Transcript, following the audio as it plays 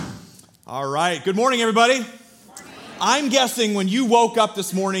All right. Good morning, everybody. I'm guessing when you woke up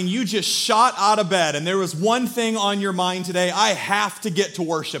this morning, you just shot out of bed and there was one thing on your mind today. I have to get to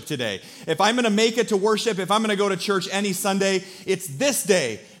worship today. If I'm going to make it to worship, if I'm going to go to church any Sunday, it's this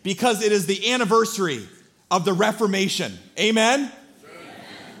day because it is the anniversary of the Reformation. Amen?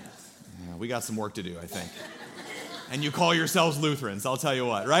 Yeah, we got some work to do, I think. And you call yourselves Lutherans, I'll tell you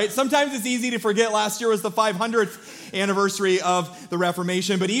what, right? Sometimes it's easy to forget last year was the 500th anniversary of the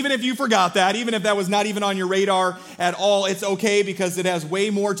Reformation, but even if you forgot that, even if that was not even on your radar at all, it's okay because it has way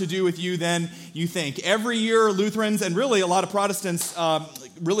more to do with you than you think. Every year, Lutherans and really a lot of Protestants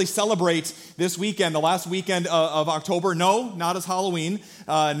really celebrate this weekend, the last weekend of October. No, not as Halloween,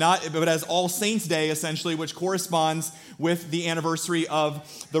 but as All Saints' Day, essentially, which corresponds with the anniversary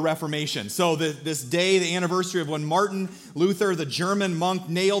of the Reformation. So this day, the anniversary of when Martin Luther, the German monk,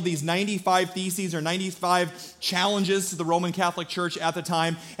 nailed these 95 theses or 95 challenges to the Roman Catholic Church at the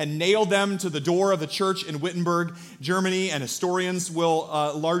time and nailed them to the door of the church in Wittenberg, Germany, and historians will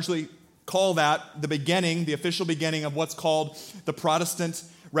largely call that the official beginning of what's called the Protestant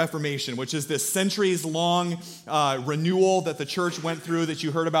Reformation, which is this centuries-long renewal that the church went through that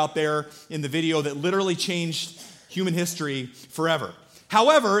you heard about there in the video that literally changed human history forever.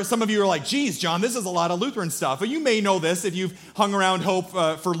 However, some of you are like, geez, John, this is a lot of Lutheran stuff. But you may know this if you've hung around Hope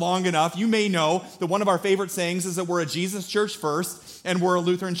for long enough. You may know that one of our favorite sayings is that we're a Jesus church first and we're a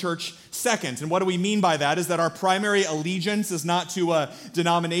Lutheran church second. And what do we mean by that is that our primary allegiance is not to a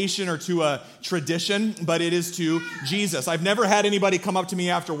denomination or to a tradition, but it is to Jesus. I've never had anybody come up to me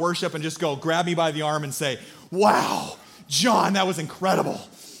after worship and just go grab me by the arm and say, wow, John, that was incredible.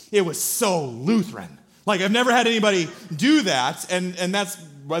 It was so Lutheran. Like, I've never had anybody do that, and that's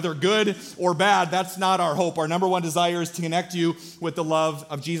whether good or bad, that's not our hope. Our number one desire is to connect you with the love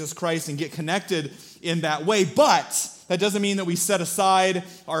of Jesus Christ and get connected in that way, but that doesn't mean that we set aside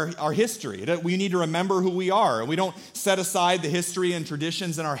our history. We need to remember who we are. We don't set aside the history and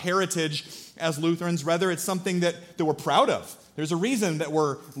traditions and our heritage as Lutherans. Rather, it's something that we're proud of. There's a reason that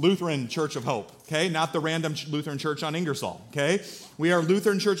we're Lutheran Church of Hope, okay? Not the random Lutheran church on Ingersoll, okay? We are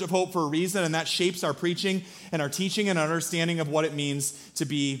Lutheran Church of Hope for a reason, and that shapes our preaching and our teaching and our understanding of what it means to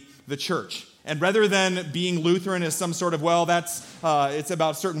be the church. And rather than being Lutheran as some sort of, it's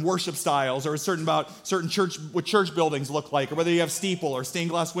about certain worship styles or about certain what church buildings look like, or whether you have steeple or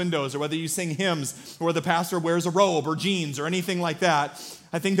stained glass windows, or whether you sing hymns, or the pastor wears a robe or jeans or anything like that,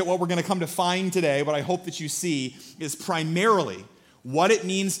 I think that what we're going to come to find today, what I hope that you see, is primarily what it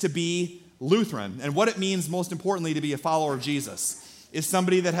means to be Lutheran and what it means, most importantly, to be a follower of Jesus, is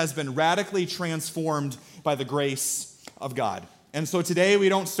somebody that has been radically transformed by the grace of God. And so today we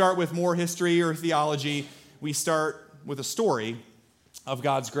don't start with more history or theology. We start with a story of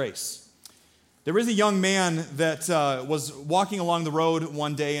God's grace. There is a young man that was walking along the road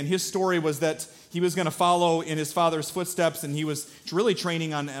one day, and his story was that he was going to follow in his father's footsteps, and he was really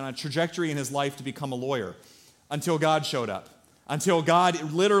training on a trajectory in his life to become a lawyer until God showed up. Until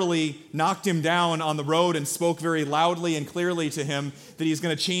God literally knocked him down on the road and spoke very loudly and clearly to him that he's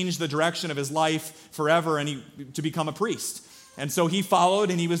going to change the direction of his life forever and to become a priest. And so he followed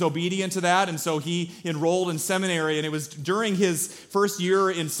and he was obedient to that. And so he enrolled in seminary. And it was during his first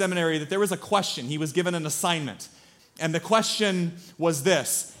year in seminary that there was a question. He was given an assignment. And the question was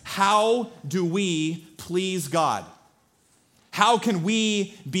this: how do we please God? How can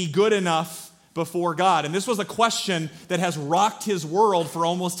we be good enough before God? And this was a question that has rocked his world for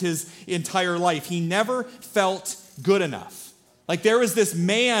almost his entire life. He never felt good enough. Like there was this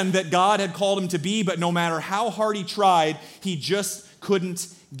man that God had called him to be, but no matter how hard he tried, he just couldn't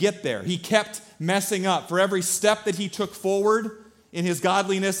get there. He kept messing up. For every step that he took forward in his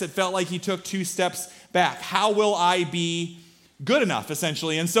godliness, it felt like he took 2 steps back. How will I be good enough,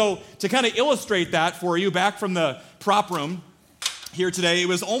 essentially? And so to kind of illustrate that for you, back from the prop room here today, it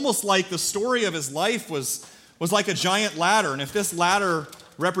was almost like the story of his life was like a giant ladder. And if this ladder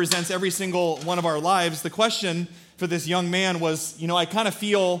represents every single one of our lives, the question for this young man was, I kind of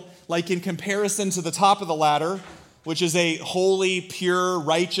feel like in comparison to the top of the ladder, which is a holy, pure,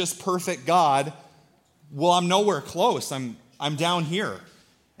 righteous, perfect God, well, I'm nowhere close. I'm down here.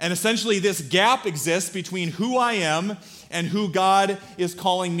 And essentially this gap exists between who I am and who God is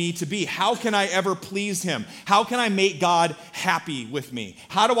calling me to be. How can I ever please him? How can I make God happy with me?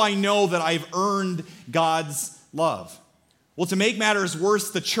 How do I know that I've earned God's love? Well, to make matters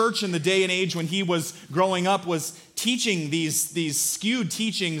worse, the church in the day and age when he was growing up was teaching these skewed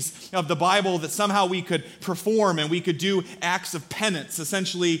teachings of the Bible that somehow we could perform and we could do acts of penance,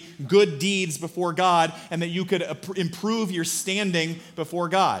 essentially good deeds before God, and that you could improve your standing before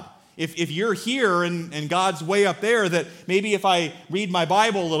God. If you're here and God's way up there, that maybe if I read my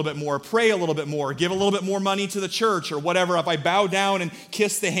Bible a little bit more, pray a little bit more, give a little bit more money to the church or whatever, if I bow down and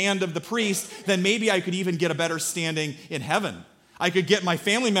kiss the hand of the priest, then maybe I could even get a better standing in heaven. I could get my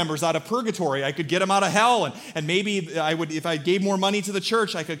family members out of purgatory. I could get them out of hell. And maybe I would, if I gave more money to the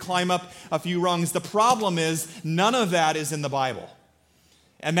church, I could climb up a few rungs. The problem is none of that is in the Bible.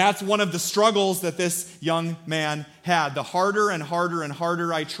 And that's one of the struggles that this young man had. The harder and harder and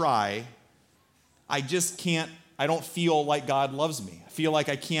harder I try, I don't feel like God loves me. I feel like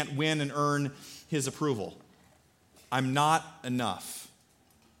I can't win and earn his approval. I'm not enough.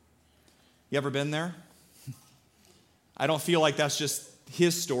 You ever been there? I don't feel like that's just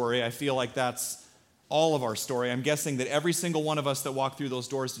his story. I feel like that's all of our story. I'm guessing that every single one of us that walked through those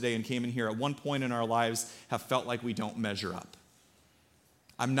doors today and came in here at one point in our lives have felt like we don't measure up.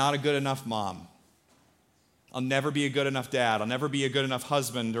 I'm not a good enough mom. I'll never be a good enough dad. I'll never be a good enough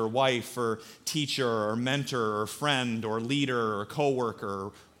husband or wife or teacher or mentor or friend or leader or coworker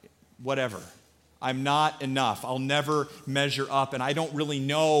or whatever. I'm not enough. I'll never measure up, and I don't really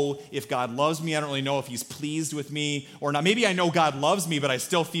know if God loves me. I don't really know if he's pleased with me or not. Maybe I know God loves me, but I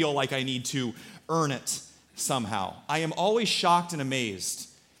still feel like I need to earn it somehow. I am always shocked and amazed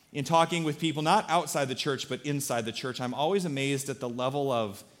in talking with people, not outside the church, but inside the church. I'm always amazed at the level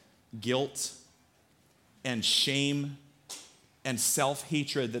of guilt and shame and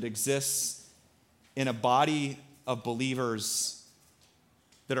self-hatred that exists in a body of believers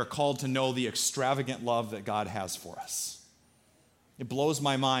that are called to know the extravagant love that God has for us. It blows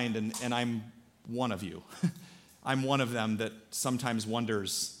my mind, and I'm one of you. I'm one of them that sometimes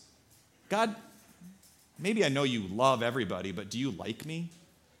wonders, God, maybe I know you love everybody, but do you like me?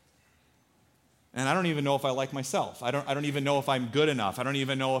 And I don't even know if I like myself. I don't even know if I'm good enough. I don't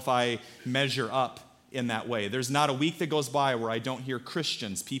even know if I measure up in that way. There's not a week that goes by where I don't hear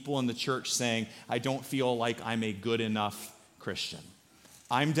Christians, people in the church saying, I don't feel like I'm a good enough Christian.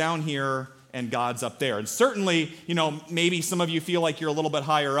 I'm down here and God's up there. And certainly, maybe some of you feel like you're a little bit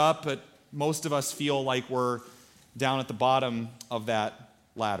higher up, but most of us feel like we're down at the bottom of that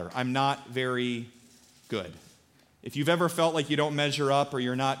ladder. I'm not very good. If you've ever felt like you don't measure up or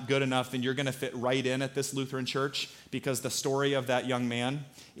you're not good enough, then you're going to fit right in at this Lutheran church, because the story of that young man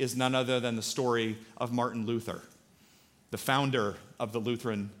is none other than the story of Martin Luther, the founder of the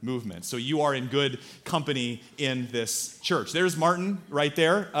Lutheran movement. So you are in good company in this church. There's Martin right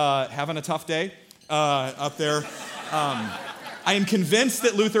there, having a tough day up there. I am convinced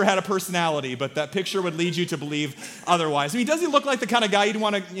that Luther had a personality, but that picture would lead you to believe otherwise. I mean, does he look like the kind of guy you'd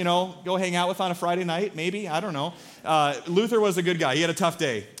want to, go hang out with on a Friday night? Maybe, I don't know. Luther was a good guy. He had a tough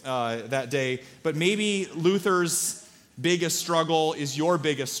day that day, but maybe Luther's biggest struggle is your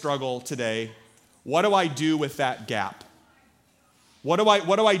biggest struggle today. What do I do with that gap? What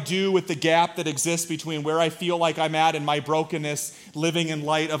do I do with the gap that exists between where I feel like I'm at in my brokenness, living in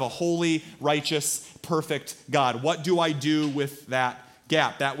light of a holy, righteous, perfect God? What do I do with that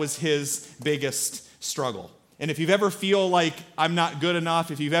gap? That was his biggest struggle. And if you've ever feel like I'm not good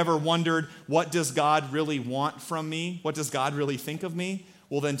enough, if you've ever wondered, what does God really want from me? What does God really think of me?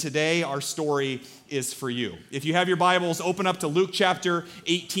 Well, then today our story is for you. If you have your Bibles, open up to Luke chapter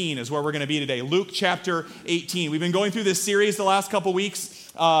 18 is where we're going to be today. Luke chapter 18. We've been going through this series the last couple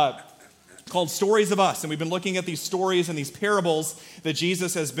weeks called Stories of Us, and we've been looking at these stories and these parables that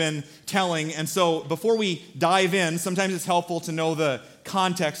Jesus has been telling. And so before we dive in, sometimes it's helpful to know the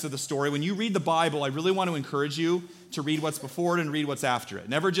context of the story. When you read the Bible, I really want to encourage you to read what's before it and read what's after it.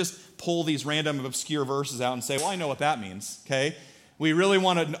 Never just pull these random obscure verses out and say, well, I know what that means, okay? We really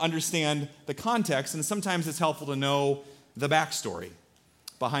want to understand the context, and sometimes it's helpful to know the backstory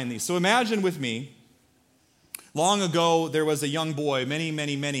behind these. So imagine with me, long ago there was a young boy, many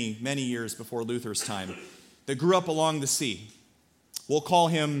years before Luther's time, that grew up along the sea. We'll call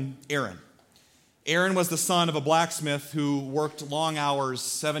him Aaron. Aaron was the son of a blacksmith who worked long hours,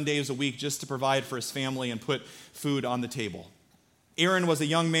 7 days a week, just to provide for his family and put food on the table. Aaron was a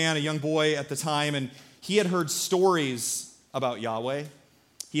young man, a young boy at the time, and he had heard stories about Yahweh.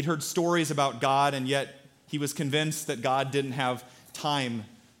 He'd heard stories about God, and yet he was convinced that God didn't have time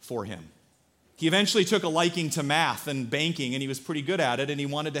for him. He eventually took a liking to math and banking, and he was pretty good at it, and he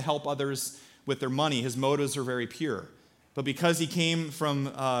wanted to help others with their money. His motives were very pure. But because he came from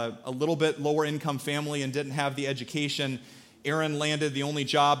a little bit lower income family and didn't have the education, Aaron landed the only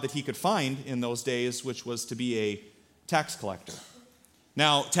job that he could find in those days, which was to be a tax collector.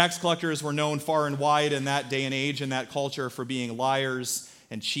 Now, tax collectors were known far and wide in that day and age, in that culture, for being liars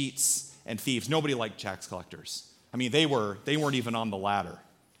and cheats and thieves. Nobody liked tax collectors. I mean, they weren't even on the ladder.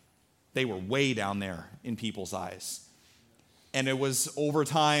 They were way down there in people's eyes. And it was over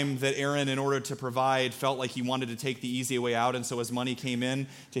time that Aaron, in order to provide, felt like he wanted to take the easy way out. And so as money came in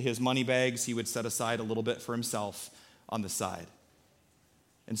to his money bags, he would set aside a little bit for himself on the side.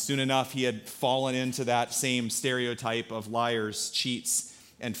 And soon enough, he had fallen into that same stereotype of liars, cheats,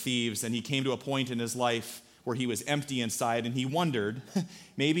 and thieves. And he came to a point in his life where he was empty inside, and he wondered,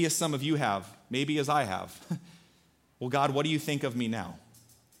 maybe as some of you have, maybe as I have, well, God, what do you think of me now?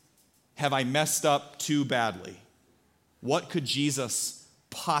 Have I messed up too badly? What could Jesus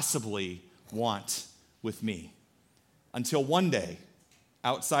possibly want with me? Until one day,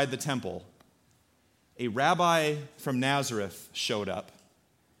 outside the temple, a rabbi from Nazareth showed up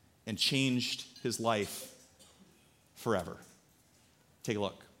and changed his life forever. Take a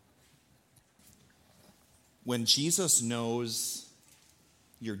look. When Jesus knows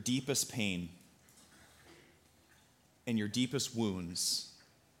your deepest pain and your deepest wounds,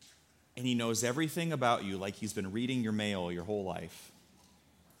 and he knows everything about you like he's been reading your mail your whole life,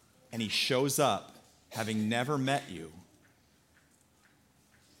 and he shows up having never met you,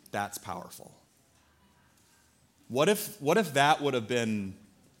 that's powerful. What if that would have been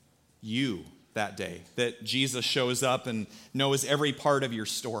you that day, that Jesus shows up and knows every part of your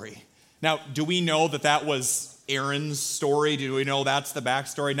story? Now, do we know that was Aaron's story? Do we know that's the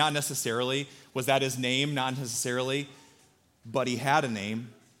backstory? Not necessarily. Was that his name? Not necessarily. But he had a name,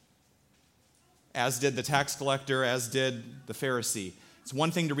 as did the tax collector, as did the Pharisee. It's one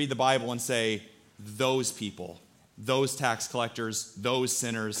thing to read the Bible and say, those people, those tax collectors, those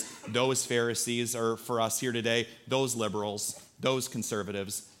sinners, those Pharisees, or for us here today, those liberals, those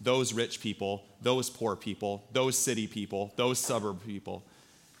conservatives, those rich people, those poor people, those city people, those suburb people,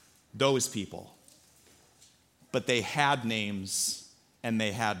 those people. But they had names and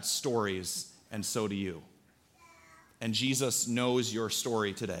they had stories, and so do you. And Jesus knows your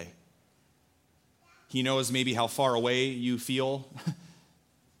story today. He knows maybe how far away you feel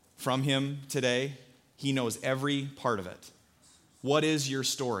from him today. He knows every part of it. What is your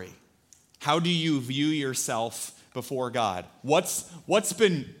story? How do you view yourself before God? What's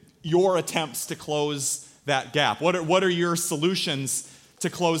been your attempts to close that gap? What are your solutions to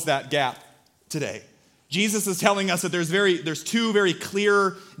close that gap today? Jesus is telling us that there's two very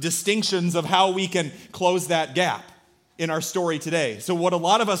clear distinctions of how we can close that gap in our story today. So what a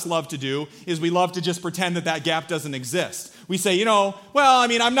lot of us love to do is we love to just pretend that gap doesn't exist. We say,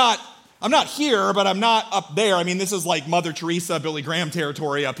 I'm not here, but I'm not up there. This is like Mother Teresa, Billy Graham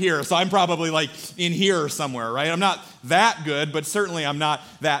territory up here. So I'm probably like in here somewhere, right? I'm not that good, but certainly I'm not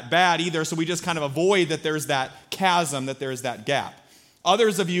that bad either. So we just kind of avoid that there's that chasm, that there's that gap.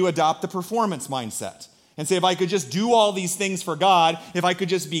 Others of you adopt the performance mindset and say, if I could just do all these things for God, if I could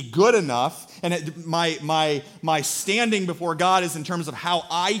just be good enough, and my standing before God is in terms of how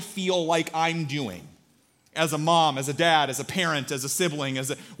I feel like I'm doing. As a mom, as a dad, as a parent, as a sibling,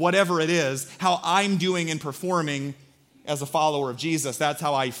 whatever it is, how I'm doing and performing as a follower of Jesus. That's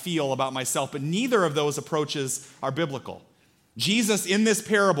how I feel about myself. But neither of those approaches are biblical. Jesus, in this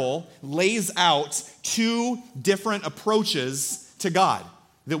parable, lays out two different approaches to God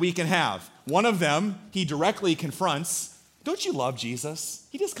that we can have. One of them, he directly confronts, don't you love Jesus?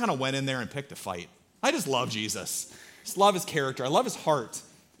 He just kind of went in there and picked a fight. I just love Jesus. I just love his character. I love his heart.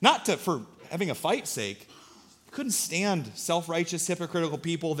 Not for having a fight's sake. Couldn't stand self-righteous, hypocritical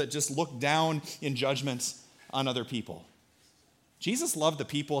people that just look down in judgment on other people. Jesus loved the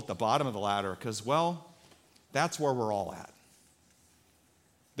people at the bottom of the ladder because, that's where we're all at.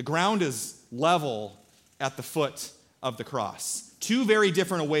 The ground is level at the foot of the cross. Two very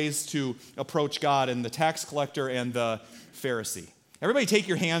different ways to approach God, and the tax collector and the Pharisee. Everybody take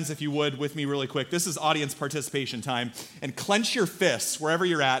your hands, if you would, with me really quick. This is audience participation time. And clench your fists wherever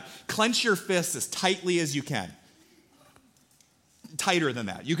you're at. Clench your fists as tightly as you can. Tighter than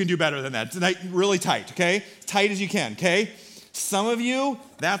that. You can do better than that. Tonight, really tight, okay? Tight as you can, okay? Some of you,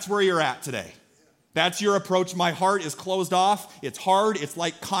 that's where you're at today. That's your approach. My heart is closed off. It's hard. It's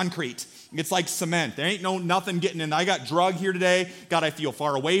like concrete. It's like cement. There ain't nothing getting in. I got drug here today. God, I feel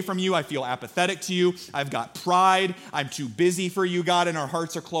far away from you. I feel apathetic to you. I've got pride. I'm too busy for you, God, and our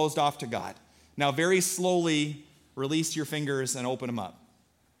hearts are closed off to God. Now, very slowly, release your fingers and open them up.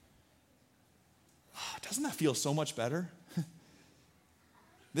 Doesn't that feel so much better?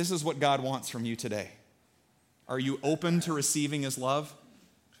 This is what God wants from you today. Are you open to receiving his love?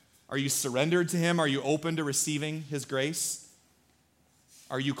 Are you surrendered to him? Are you open to receiving his grace?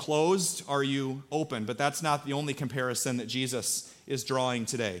 Are you closed? Are you open? But that's not the only comparison that Jesus is drawing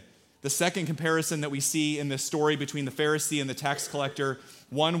today. The second comparison that we see in this story between the Pharisee and the tax collector,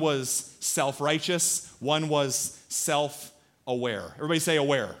 one was self-righteous, one was self-aware. Everybody say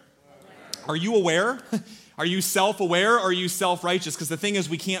aware. Are you aware? Are you self-aware or are you self-righteous? Because the thing is,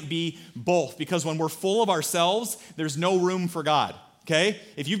 we can't be both. Because when we're full of ourselves, there's no room for God. Okay?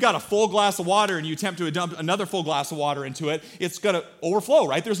 If you've got a full glass of water and you attempt to dump another full glass of water into it, it's going to overflow,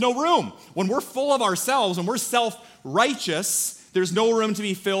 right? There's no room. When we're full of ourselves, when we're self-righteous, there's no room to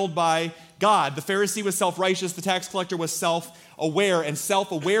be filled by God. The Pharisee was self-righteous. The tax collector was self-aware. And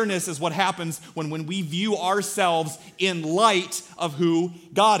self-awareness is what happens when we view ourselves in light of who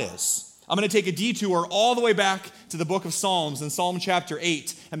God is. I'm going to take a detour all the way back to the book of Psalms in Psalm chapter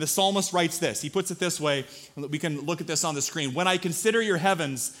 8. And the psalmist writes this. He puts it this way. We can look at this on the screen. When I consider your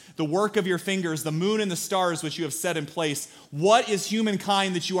heavens, the work of your fingers, the moon and the stars which you have set in place, what is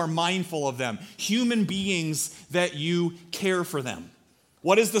humankind that you are mindful of them? Human beings that you care for them.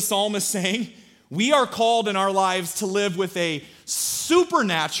 What is the psalmist saying? We are called in our lives to live with a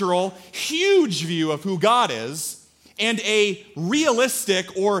supernatural, huge view of who God is, and a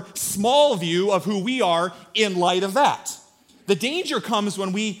realistic or small view of who we are in light of that. The danger comes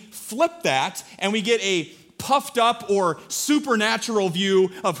when we flip that and we get a puffed up or supernatural view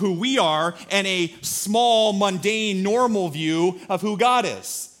of who we are and a small, mundane, normal view of who God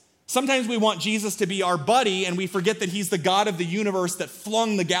is. Sometimes we want Jesus to be our buddy and we forget that he's the God of the universe that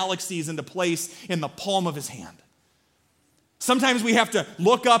flung the galaxies into place in the palm of his hand. Sometimes we have to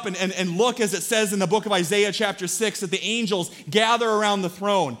look up and look, as it says in the book of Isaiah chapter 6, that the angels gather around the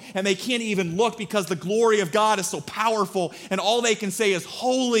throne and they can't even look because the glory of God is so powerful and all they can say is,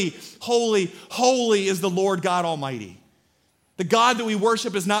 holy, holy, holy is the Lord God Almighty. The God that we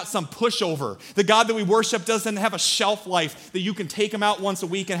worship is not some pushover. The God that we worship doesn't have a shelf life that you can take him out once a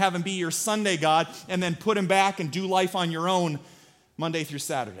week and have him be your Sunday God and then put him back and do life on your own Monday through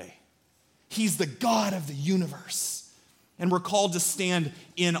Saturday. He's the God of the universe. And we're called to stand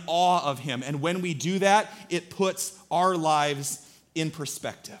in awe of him. And when we do that, it puts our lives in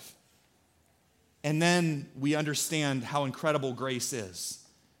perspective. And then we understand how incredible grace is.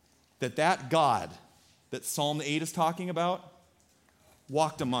 That God that Psalm 8 is talking about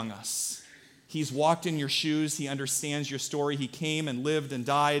walked among us. He's walked in your shoes. He understands your story. He came and lived and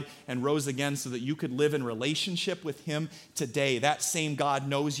died and rose again so that you could live in relationship with him today. That same God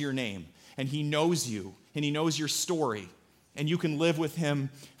knows your name, and he knows you, and he knows your story. And you can live with him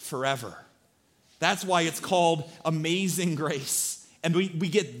forever. That's why it's called amazing grace. And we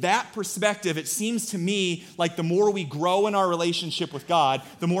get that perspective. It seems to me like the more we grow in our relationship with God,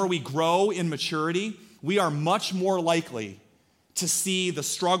 the more we grow in maturity, we are much more likely to see the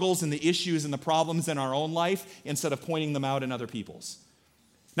struggles and the issues and the problems in our own life instead of pointing them out in other people's.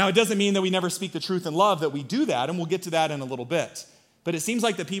 Now, it doesn't mean that we never speak the truth in love, that we do that, and we'll get to that in a little bit. But it seems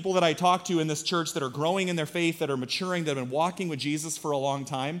like the people that I talk to in this church that are growing in their faith, that are maturing, that have been walking with Jesus for a long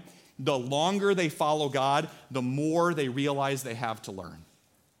time, the longer they follow God, the more they realize they have to learn.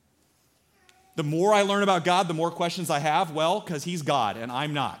 The more I learn about God, the more questions I have. Well, because he's God and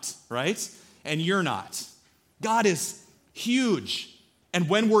I'm not, right? And you're not. God is huge. And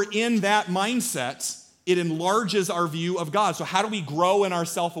when we're in that mindset, it enlarges our view of God. So how do we grow in our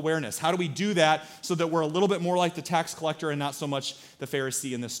self-awareness? How do we do that so that we're a little bit more like the tax collector and not so much the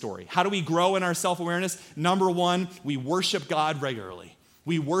Pharisee in this story? How do we grow in our self-awareness? Number one, we worship God regularly.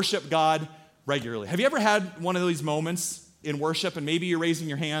 We worship God regularly. Have you ever had one of these moments in worship, and maybe you're raising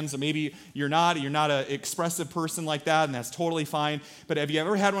your hands, and maybe you're not an expressive person like that, and that's totally fine. But have you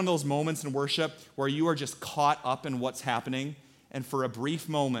ever had one of those moments in worship where you are just caught up in what's happening, and for a brief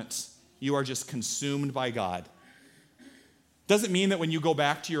moment, you are just consumed by God? Doesn't mean that when you go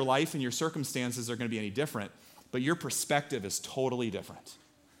back to your life and your circumstances are going to be any different, but your perspective is totally different.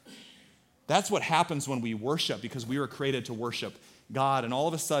 That's what happens when we worship, because we were created to worship God. And all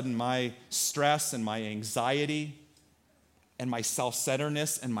of a sudden, my stress and my anxiety and my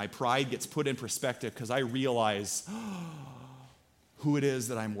self-centeredness and my pride gets put in perspective because I realize who it is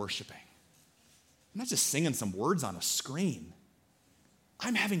that I'm worshiping. I'm not just singing some words on a screen.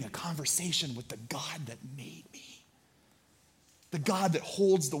 I'm having a conversation with the God that made me. The God that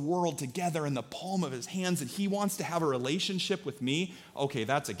holds the world together in the palm of his hands, and he wants to have a relationship with me. Okay,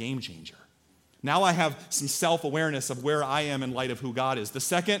 that's a game changer. Now I have some self-awareness of where I am in light of who God is. The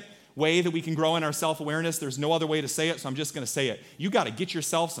second way that we can grow in our self-awareness, there's no other way to say it, so I'm just going to say it. You got to get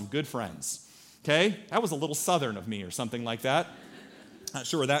yourself some good friends. Okay? That was a little southern of me or something like that. Not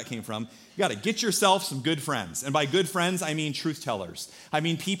sure where that came from. You got to get yourself some good friends. And by good friends, I mean truth tellers. I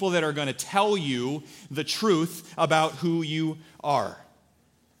mean people that are going to tell you the truth about who you are.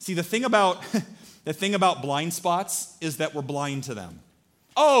 See, the thing about blind spots is that we're blind to them.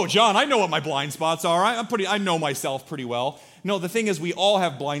 Oh, John, I know what my blind spots are. I know myself pretty well. No, the thing is we all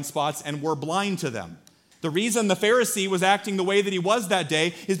have blind spots and we're blind to them. The reason the Pharisee was acting the way that he was that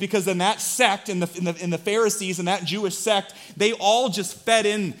day is because in that sect, in the Pharisees, in that Jewish sect, they all just fed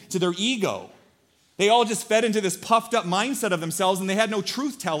into their ego. They all just fed into this puffed up mindset of themselves, and they had no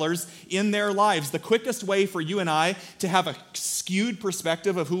truth tellers in their lives. The quickest way for you and I to have a skewed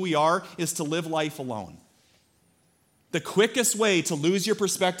perspective of who we are is to live life alone. The quickest way to lose your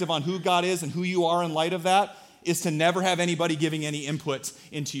perspective on who God is and who you are in light of that is to never have anybody giving any input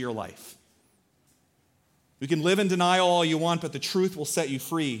into your life. You can live in denial all you want, but the truth will set you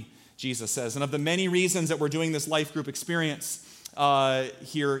free, Jesus says. And of the many reasons that we're doing this life group experience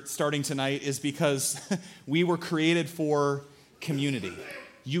here starting tonight is because we were created for community.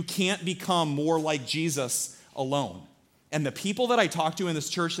 You can't become more like Jesus alone. And the people that I talk to in this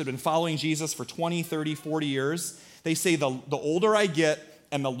church that have been following Jesus for 20, 30, 40 years, they say the older I get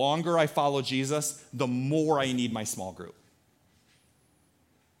and the longer I follow Jesus, the more I need my small group.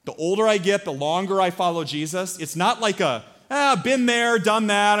 The older I get, the longer I follow Jesus. It's not like been there, done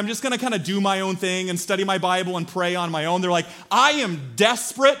that. I'm just going to kind of do my own thing and study my Bible and pray on my own. They're like, I am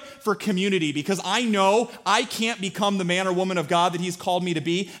desperate for community because I know I can't become the man or woman of God that he's called me to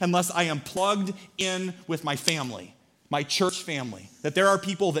be unless I am plugged in with my family, my church family, that there are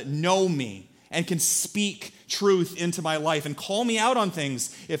people that know me and can speak truth into my life and call me out on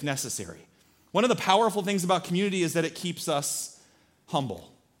things if necessary. One of the powerful things about community is that it keeps us humble.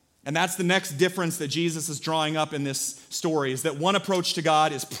 And that's the next difference that Jesus is drawing up in this story, is that one approach to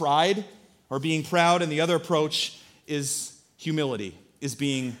God is pride or being proud, and the other approach is humility, is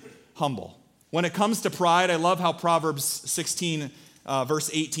being humble. When it comes to pride, I love how Proverbs 16, verse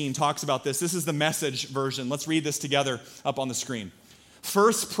 18 talks about this. This is the Message version. Let's read this together up on the screen.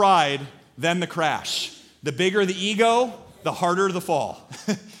 First pride, then the crash. The bigger the ego, the harder the fall.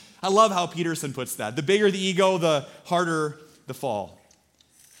 I love how Peterson puts that. The bigger the ego, the harder the fall.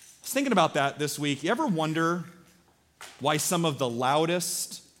 I was thinking about that this week. You ever wonder why some of the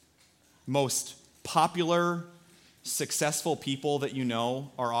loudest, most popular, successful people that you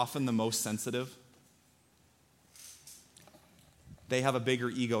know are often the most sensitive? They have a bigger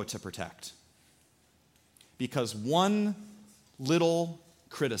ego to protect. Because one little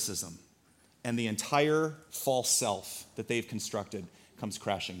criticism and the entire false self that they've constructed comes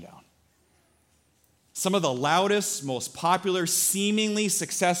crashing down. Some of the loudest, most popular, seemingly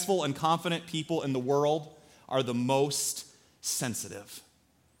successful and confident people in the world are the most sensitive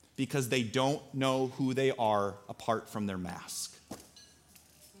because they don't know who they are apart from their mask.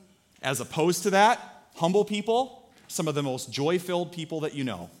 As opposed to that, humble people, some of the most joy-filled people that you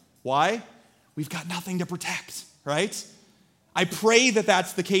know. Why? We've got nothing to protect, right? I pray that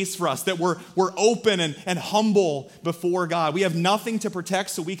that's the case for us, that we're open and humble before God. We have nothing to protect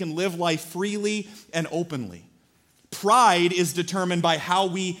so we can live life freely and openly. Pride is determined by how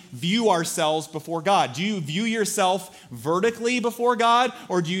we view ourselves before God. Do you view yourself vertically before God,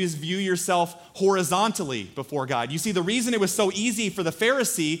 or do you view yourself horizontally before God? You see, the reason it was so easy for the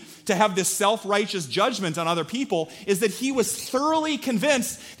Pharisee to have this self-righteous judgment on other people is that he was thoroughly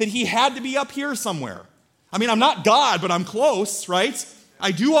convinced that he had to be up here somewhere. I mean, I'm not God, but I'm close, right?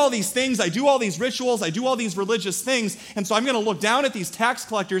 I do all these things, I do all these rituals, I do all these religious things, and so I'm going to look down at these tax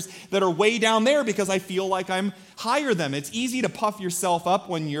collectors that are way down there because I feel like I'm higher than them. It's easy to puff yourself up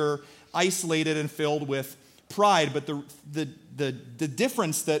when you're isolated and filled with pride, but the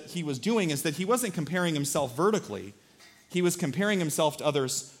difference that he was doing is that he wasn't comparing himself vertically, he was comparing himself to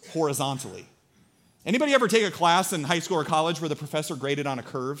others horizontally. Anybody ever take a class in high school or college where the professor graded on a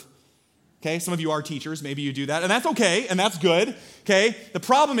curve? Okay, some of you are teachers, maybe you do that, and that's okay, and that's good, okay? The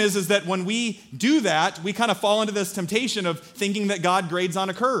problem is that when we do that, we kind of fall into this temptation of thinking that God grades on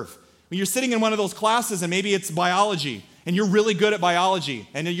a curve. When you're sitting in one of those classes, and maybe it's biology, and you're really good at biology,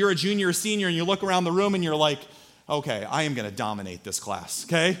 and you're a junior or senior, and you look around the room, and you're like, okay, I am going to dominate this class,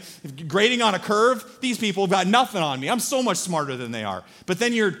 okay? Grading on a curve, these people have got nothing on me. I'm so much smarter than they are. But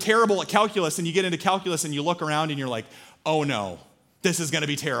then you're terrible at calculus, and you get into calculus, and you look around, and you're like, oh no. This is going to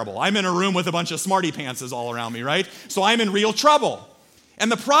be terrible. I'm in a room with a bunch of smarty pantses all around me, right? So I'm in real trouble.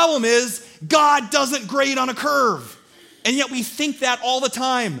 And the problem is, God doesn't grade on a curve. And yet we think that all the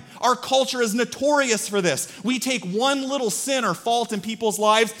time. Our culture is notorious for this. We take one little sin or fault in people's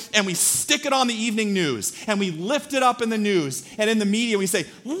lives and we stick it on the evening news. And we lift it up in the news and in the media. We say,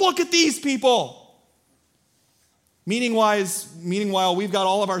 look at these people. Meanwhile, we've got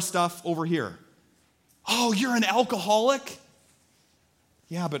all of our stuff over here. Oh, you're an alcoholic?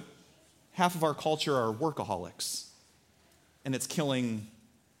 Yeah, but half of our culture are workaholics, and it's killing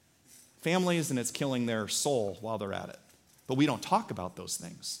families and it's killing their soul while they're at it. But we don't talk about those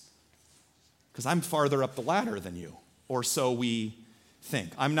things because I'm farther up the ladder than you, or so we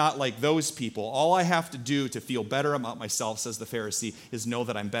think. I'm not like those people. All I have to do to feel better about myself, says the Pharisee, is know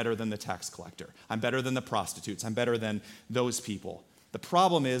that I'm better than the tax collector. I'm better than the prostitutes. I'm better than those people. The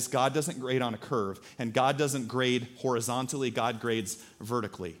problem is God doesn't grade on a curve, and God doesn't grade horizontally. God grades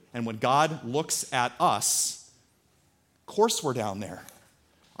vertically. And when God looks at us, of course we're down there.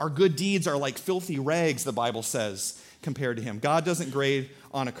 Our good deeds are like filthy rags, the Bible says, compared to him. God doesn't grade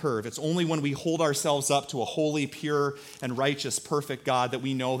on a curve. It's only when we hold ourselves up to a holy, pure, and righteous, perfect God that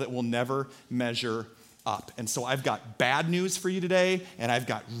we know that we'll never measure up. And so I've got bad news for you today, and I've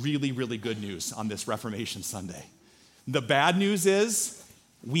got really, really good news on this Reformation Sunday. The bad news is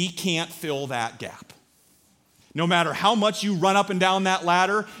we can't fill that gap. No matter how much you run up and down that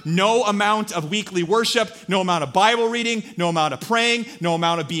ladder, no amount of weekly worship, no amount of Bible reading, no amount of praying, no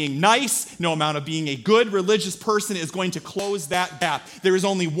amount of being nice, no amount of being a good religious person is going to close that gap. There is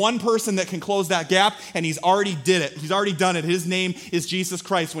only one person that can close that gap, and he's already did it. He's already done it. His name is Jesus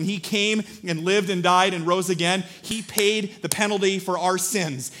Christ. When he came and lived and died and rose again, he paid the penalty for our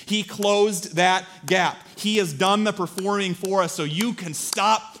sins. He closed that gap. He has done the performing for us, so you can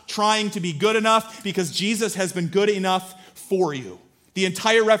stop trying to be good enough because Jesus has been good enough for you. The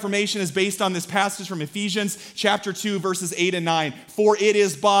entire Reformation is based on this passage from Ephesians chapter 2, verses 8 and 9. For it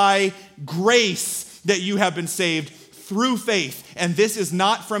is by grace that you have been saved through faith, and this is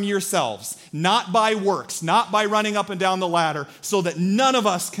not from yourselves, not by works, not by running up and down the ladder, so that none of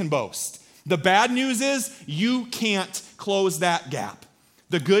us can boast. The bad news is you can't close that gap.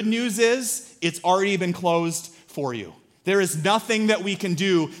 The good news is it's already been closed for you. There is nothing that we can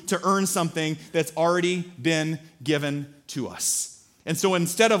do to earn something that's already been given to us. And so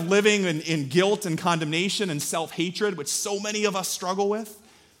instead of living in guilt and condemnation and self-hatred, which so many of us struggle with,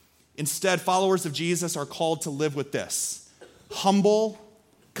 instead, followers of Jesus are called to live with this: humble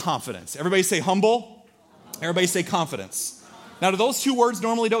confidence. Everybody say humble. Everybody say confidence. Now, do those two words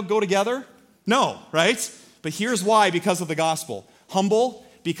normally don't go together? No, right? But here's why: because of the gospel. Humble,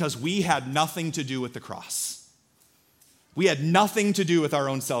 because we had nothing to do with the cross. We had nothing to do with our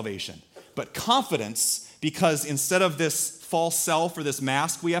own salvation. But confidence, because instead of this false self or this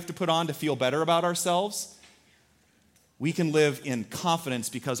mask we have to put on to feel better about ourselves, we can live in confidence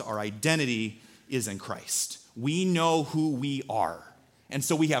because our identity is in Christ. We know who we are. And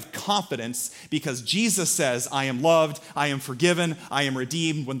so we have confidence because Jesus says, I am loved, I am forgiven, I am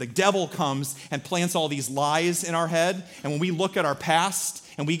redeemed. When the devil comes and plants all these lies in our head, and when we look at our past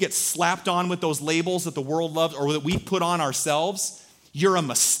and we get slapped on with those labels that the world loves or that we put on ourselves, you're a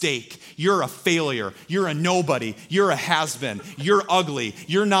mistake, you're a failure, you're a nobody, you're a has-been, you're ugly,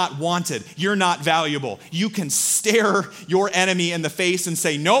 you're not wanted, you're not valuable. You can stare your enemy in the face and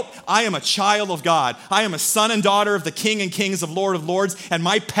say, nope, I am a child of God. I am a son and daughter of the King and Kings of Lord of Lords, and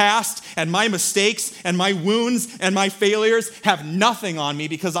my past and my mistakes and my wounds and my failures have nothing on me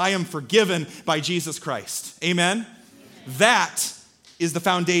because I am forgiven by Jesus Christ. Amen? That is the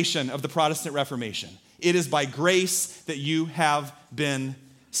foundation of the Protestant Reformation. It is by grace that you have been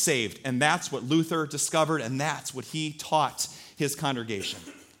saved. And that's what Luther discovered, and that's what he taught his congregation.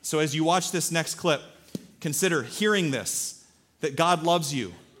 So as you watch this next clip, consider hearing this, that God loves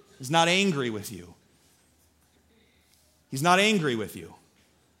you. He's not angry with you. He's not angry with you.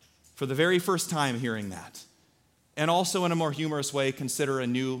 For the very first time hearing that. And also in a more humorous way, consider a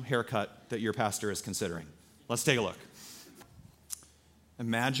new haircut that your pastor is considering. Let's take a look.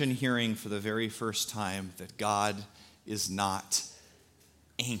 Imagine hearing for the very first time that God is not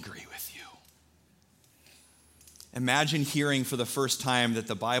angry with you. Imagine hearing for the first time that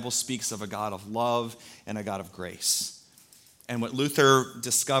the Bible speaks of a God of love and a God of grace. And what Luther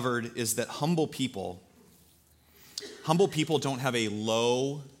discovered is that humble people don't have a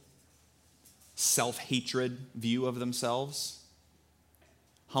low self-hatred view of themselves.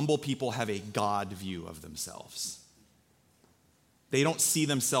 Humble people have a God view of themselves. They don't see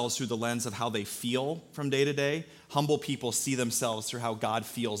themselves through the lens of how they feel from day to day. Humble people see themselves through how God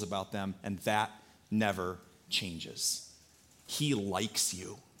feels about them, and that never changes. He likes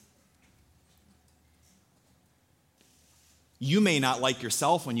you. You may not like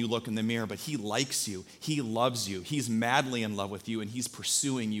yourself when you look in the mirror, but he likes you. He loves you. He's madly in love with you, and he's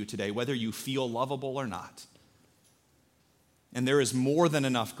pursuing you today, whether you feel lovable or not. And there is more than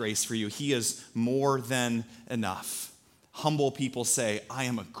enough grace for you. He is more than enough. Humble people say, I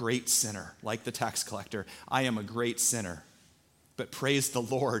am a great sinner, like the tax collector. I am a great sinner. But praise the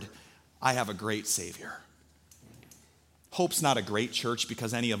Lord, I have a great Savior. Hope's not a great church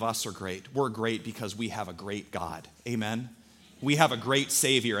because any of us are great. We're great because we have a great God. Amen? We have a great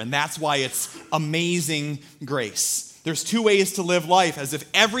Savior, and that's why it's amazing grace. There's two ways to live life, as if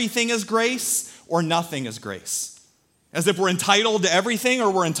everything is grace or nothing is grace. As if we're entitled to everything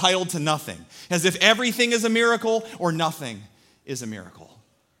or we're entitled to nothing. As if everything is a miracle or nothing is a miracle.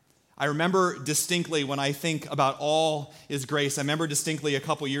 I remember distinctly when I think about all is grace, I remember distinctly a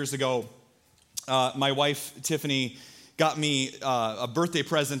couple years ago, my wife, Tiffany, got me a birthday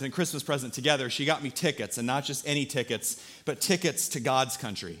present and Christmas present together. She got me tickets, and not just any tickets, but tickets to God's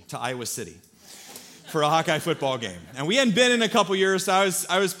country, to Iowa City, for a Hawkeye football game. And we hadn't been in a couple years, so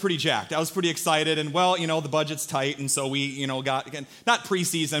I was pretty jacked. I was pretty excited, and well, the budget's tight, and so we, got, again, not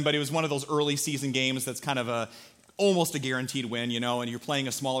preseason, but it was one of those early season games that's kind of almost a guaranteed win, and you're playing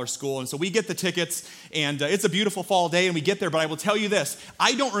a smaller school. And so we get the tickets, and it's a beautiful fall day, and we get there. But I will tell you this,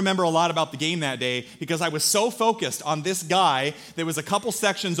 I don't remember a lot about the game that day because I was so focused on this guy that was a couple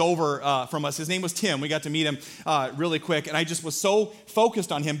sections over from us. His name was Tim. We got to meet him really quick, and I just was so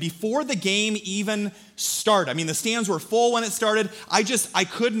focused on him before the game even started. I mean, the stands were full when it started. I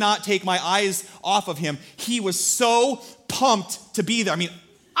could not take my eyes off of him. He was so pumped to be there. I mean,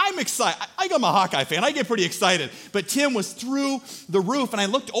 I'm excited. I'm a Hawkeye fan. I get pretty excited. But Tim was through the roof, and I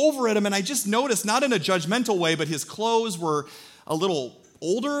looked over at him, and I just noticed, not in a judgmental way, but his clothes were a little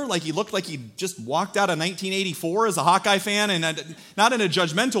older. Like he looked like he just walked out of 1984 as a Hawkeye fan, and not in a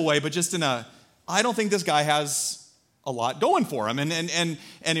judgmental way, but just I don't think this guy has a lot going for him. And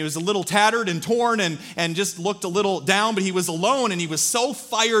he was a little tattered and torn and just looked a little down, but he was alone, and he was so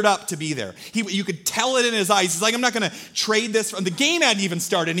fired up to be there. You could tell it in his eyes. He's like, I'm not going to trade this. The game hadn't even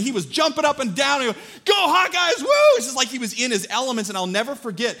started, and he was jumping up and down. And go Hawkeyes, woo! It's just like he was in his elements, and I'll never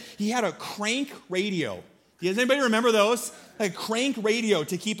forget, he had a crank radio. Does anybody remember those? Like a crank radio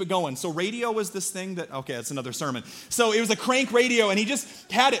to keep it going. So radio was this thing okay, that's another sermon. So it was a crank radio, and he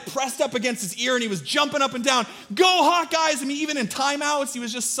just had it pressed up against his ear, and he was jumping up and down. Go Hawkeyes! I mean, even in timeouts, he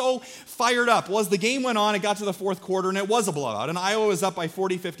was just so fired up. Well, as the game went on, it got to the fourth quarter, and it was a blowout, and Iowa was up by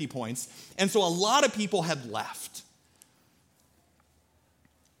 40, 50 points. And so a lot of people had left.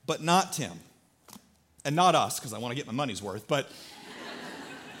 But not Tim. And not us, because I want to get my money's worth, but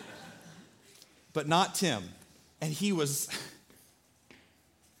not Tim. And he was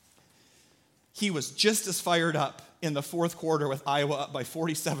just as fired up in the fourth quarter with Iowa up by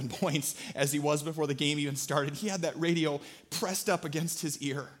 47 points as he was before the game even started. He had that radio pressed up against his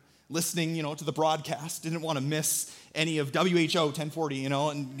ear, listening, to the broadcast. Didn't want to miss any of WHO 1040,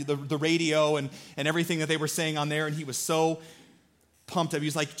 and the radio and everything that they were saying on there. And he was so pumped up. He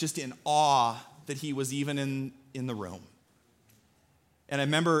was like just in awe that he was even in the room. And I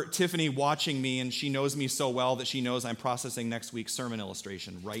remember Tiffany watching me, and she knows me so well that she knows I'm processing next week's sermon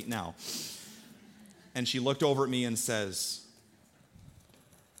illustration right now. And she looked over at me and says,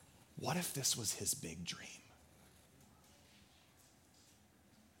 what if this was his big dream?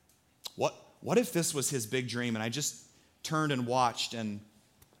 What if this was his big dream? And I just turned and watched, and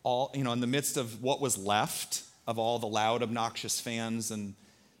all, in the midst of what was left of all the loud, obnoxious fans, and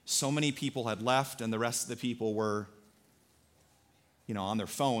so many people had left, and the rest of the people were on their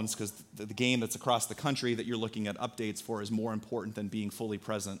phones, because the game that's across the country that you're looking at updates for is more important than being fully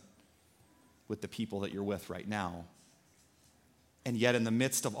present with the people that you're with right now. And yet in the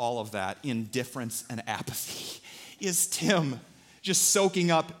midst of all of that, indifference and apathy is Tim, just soaking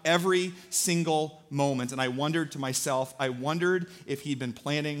up every single moment. And I wondered to myself, if he'd been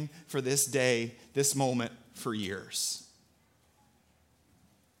planning for this day, this moment for years.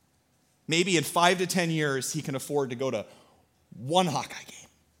 Maybe in 5 to 10 years, he can afford to go to one Hawkeye game.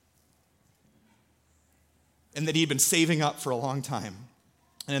 And that he'd been saving up for a long time.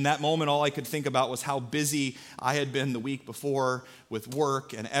 And in that moment, all I could think about was how busy I had been the week before with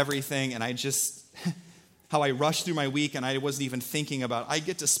work and everything. And how I rushed through my week, and I wasn't even thinking about, I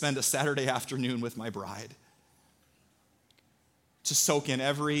get to spend a Saturday afternoon with my bride. To soak in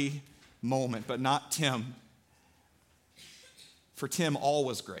every moment, but not Tim. For Tim, all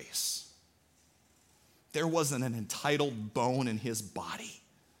was grace. There wasn't an entitled bone in his body.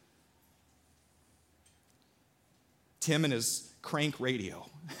 Tim and his crank radio.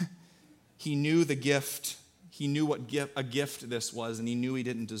 He knew the gift. He knew what a gift this was, and he knew he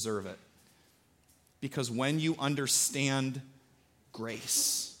didn't deserve it. Because when you understand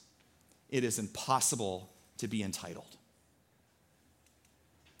grace, it is impossible to be entitled.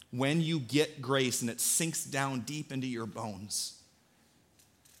 When you get grace and it sinks down deep into your bones,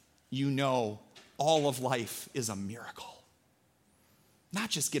 you know all of life is a miracle. Not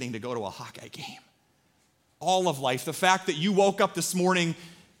just getting to go to a Hawkeye game. All of life. The fact that you woke up this morning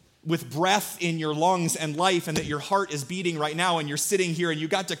with breath in your lungs and life, and that your heart is beating right now, and you're sitting here and you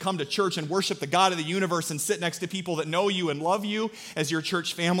got to come to church and worship the God of the universe and sit next to people that know you and love you as your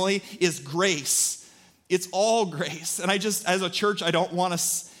church family, is grace. It's all grace. And as a church, I don't want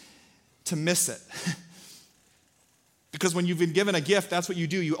us to miss it. Because when you've been given a gift, that's what you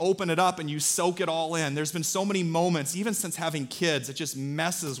do. You open it up and you soak it all in. There's been so many moments, even since having kids, it just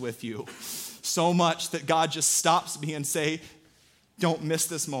messes with you so much that God just stops me and say, don't miss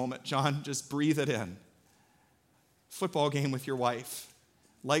this moment, John. Just breathe it in. Football game with your wife.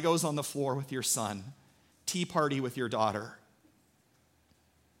 Legos on the floor with your son. Tea party with your daughter.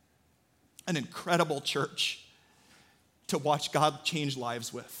 An incredible church to watch God change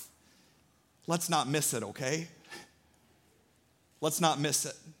lives with. Let's not miss it, okay? Let's not miss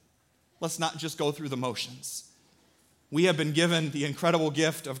it. Let's not just go through the motions. We have been given the incredible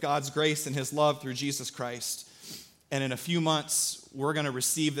gift of God's grace and his love through Jesus Christ. And in a few months, we're going to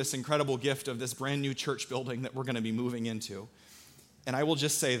receive this incredible gift of this brand new church building that we're going to be moving into. And I will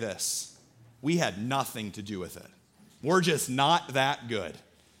just say this. We had nothing to do with it. We're just not that good.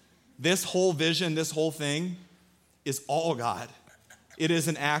 This whole vision, this whole thing is all God. It is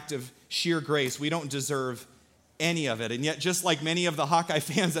an act of sheer grace. We don't deserve any of it. And yet, just like many of the Hawkeye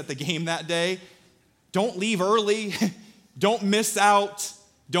fans at the game that day, don't leave early, don't miss out,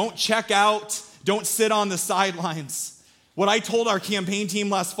 don't check out, don't sit on the sidelines. What I told our campaign team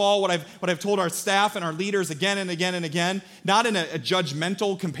last fall, what I've told our staff and our leaders again and again and again, not in a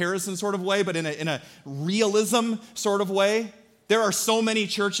judgmental comparison sort of way, but in a realism sort of way. There are so many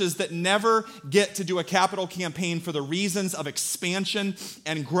churches that never get to do a capital campaign for the reasons of expansion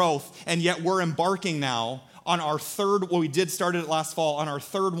and growth, and yet we're embarking now on our third, well, we did start it last fall, on our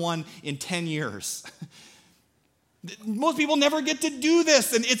third one in 10 years. Most people never get to do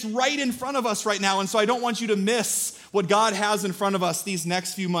this, and it's right in front of us right now, and so I don't want you to miss what God has in front of us these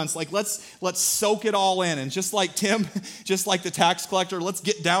next few months. Like, let's soak it all in, and just like Tim, just like the tax collector, let's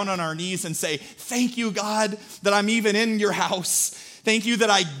get down on our knees and say, thank you, God, that I'm even in your house. Thank you that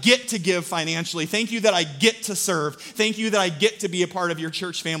I get to give financially. Thank you that I get to serve. Thank you that I get to be a part of your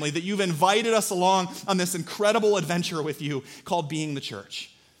church family, that you've invited us along on this incredible adventure with you called being the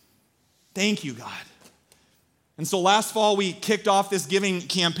church. Thank you, God. And so last fall, we kicked off this giving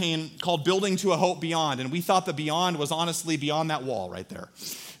campaign called Building to a Hope Beyond, and we thought the beyond was honestly beyond that wall right there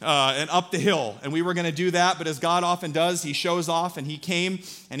and up the hill, and we were going to do that, but as God often does, he shows off, and he came,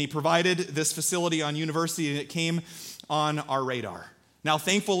 and he provided this facility on University, and it came on our radar. Now,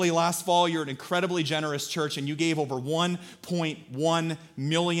 thankfully, last fall, you're an incredibly generous church, and you gave over $1.1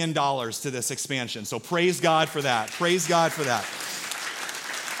 million to this expansion, so praise God for that. Praise God for that.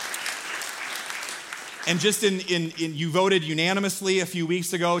 And just you voted unanimously a few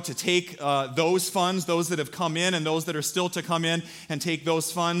weeks ago to take those funds, those that have come in and those that are still to come in, and take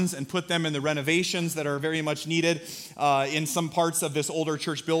those funds and put them in the renovations that are very much needed in some parts of this older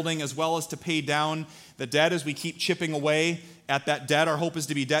church building, as well as to pay down the debt as we keep chipping away at that debt. Our hope is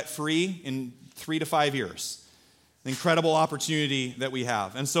to be debt-free in 3 to 5 years. An incredible opportunity that we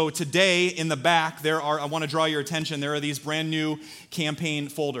have. And so today in the back, I want to draw your attention, there are these brand new campaign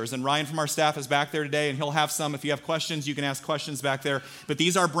folders. And Ryan from our staff is back there today, and he'll have some. If you have questions, you can ask questions back there. But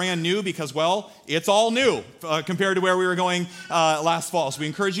these are brand new because, well, it's all new compared to where we were going last fall. So we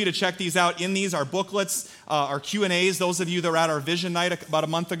encourage you to check these out. In these are booklets, our Q&As. Those of you that were at our vision night about a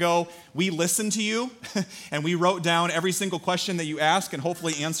month ago, we listened to you, and we wrote down every single question that you asked and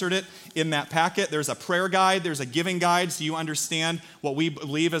hopefully answered it in that packet. There's a prayer guide, there's a giving guide, so you understand what we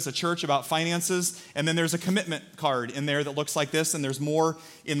believe as a church about finances, and then there's a commitment card in there that looks like this, and there's more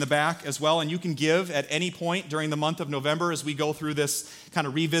in the back as well, and you can give at any point during the month of November as we go through this, kind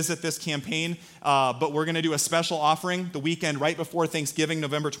of revisit this campaign, but we're going to do a special offering the weekend right before Thanksgiving,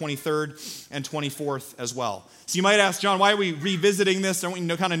 November 23rd and 24th as well. So you might ask, John, why are we revisiting this? Don't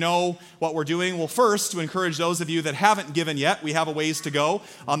we kind of know what we're doing? Well, first, to encourage those of you that haven't given yet, we have a ways to go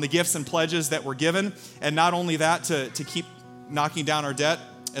on the gifts and pledges that were given. And not only that, to keep knocking down our debt,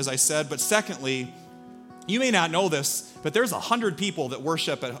 as I said, but secondly, you may not know this, but there's 100 people that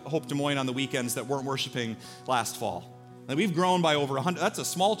worship at Hope Des Moines on the weekends that weren't worshiping last fall. And we've grown by over 100. That's a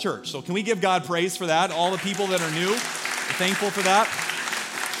small church. So can we give God praise for that? All the people that are new, we're thankful for that.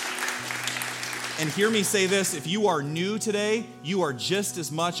 And hear me say this, if you are new today, you are just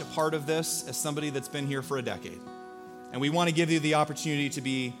as much a part of this as somebody that's been here for a decade. And we want to give you the opportunity to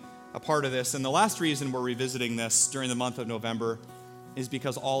be a part of this. And the last reason we're revisiting this during the month of November is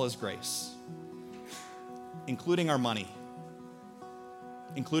because all is grace, including our money,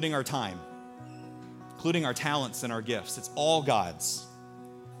 including our time, including our talents and our gifts. It's all God's.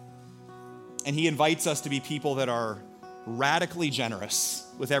 And he invites us to be people that are radically generous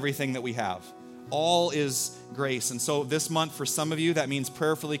with everything that we have. All is grace. And so this month, for some of you, that means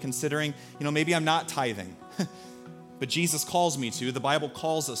prayerfully considering, maybe I'm not tithing, but Jesus calls me to, the Bible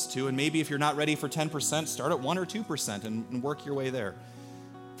calls us to, and maybe if you're not ready for 10%, start at 1 or 2% and work your way there.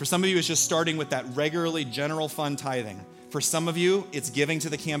 For some of you, it's just starting with that regularly general fund tithing. For some of you, it's giving to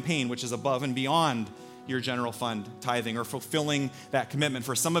the campaign, which is above and beyond your general fund tithing or fulfilling that commitment.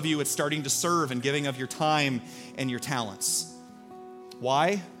 For some of you, it's starting to serve and giving of your time and your talents.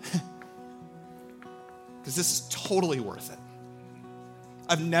 Why? Because this is totally worth it.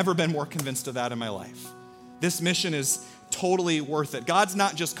 I've never been more convinced of that in my life. This mission is totally worth it. God's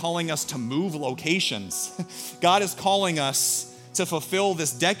not just calling us to move locations. God is calling us to fulfill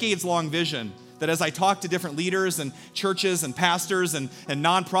this decades-long vision that as I talk to different leaders and churches and pastors and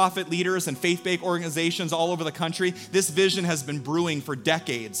nonprofit leaders and faith-based organizations all over the country, this vision has been brewing for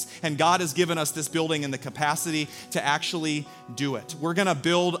decades. And God has given us this building and the capacity to actually do it. We're going to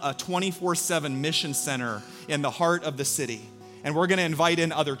build a 24/7 mission center in the heart of the city. And we're going to invite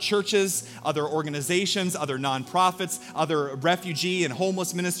in other churches, other organizations, other nonprofits, other refugee and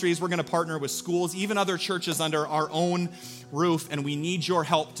homeless ministries. We're going to partner with schools, even other churches under our own roof. And we need your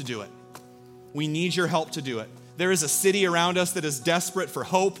help to do it. We need your help to do it. There is a city around us that is desperate for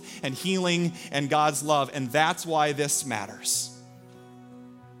hope and healing and God's love, and that's why this matters.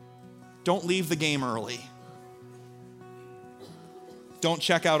 Don't leave the game early. Don't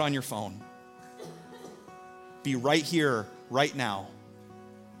check out on your phone. Be right here, right now,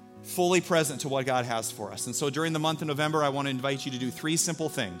 fully present to what God has for us. And so during the month of November, I want to invite you to do 3 simple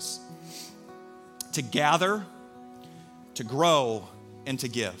things: to gather, to grow, and to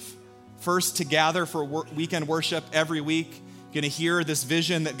give. First, to gather for weekend worship every week. You're going to hear this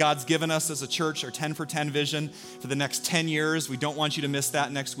vision that God's given us as a church, our 10 for 10 vision for the next 10 years. We don't want you to miss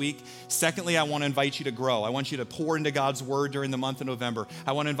that next week. Secondly, I want to invite you to grow. I want you to pour into God's word during the month of November.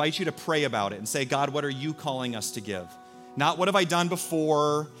 I want to invite you to pray about it and say, God, what are you calling us to give? Not what have I done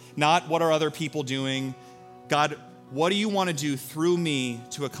before, not what are other people doing. God, what do you want to do through me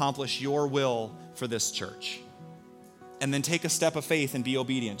to accomplish your will for this church? And then take a step of faith and be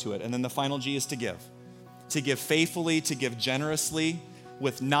obedient to it. And then the final G is to give. To give faithfully, to give generously,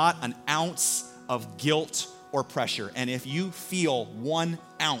 with not an ounce of guilt or pressure. And if you feel 1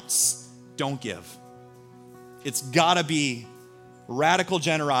 ounce, don't give. It's gotta be radical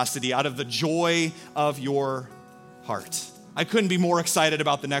generosity out of the joy of your heart. I couldn't be more excited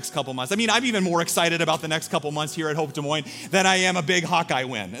about the next couple months. I mean, I'm even more excited about the next couple months here at Hope Des Moines than I am a big Hawkeye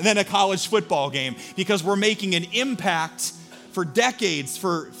win, than a college football game, because we're making an impact for decades,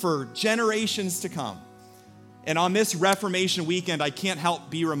 for generations to come. And on this Reformation weekend, I can't help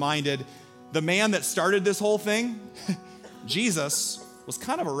be reminded, the man that started this whole thing, Jesus, was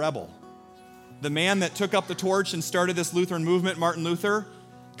kind of a rebel. The man that took up the torch and started this Lutheran movement, Martin Luther,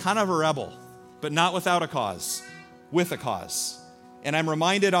 kind of a rebel, but not without a cause. With a cause. And I'm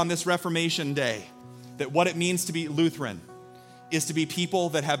reminded on this Reformation Day that what it means to be Lutheran is to be people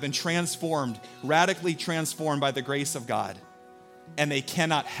that have been transformed, radically transformed by the grace of God. And they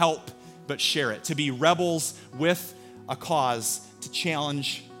cannot help but share it. To be rebels with a cause to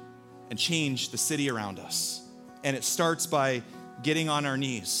challenge and change the city around us. And it starts by getting on our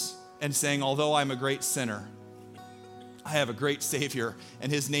knees and saying, although I'm a great sinner, I have a great Savior,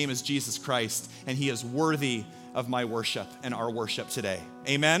 and his name is Jesus Christ, and he is worthy of my worship and our worship today.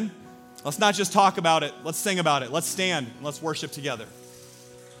 Amen? Let's not just talk about it. Let's sing about it. Let's stand and let's worship together.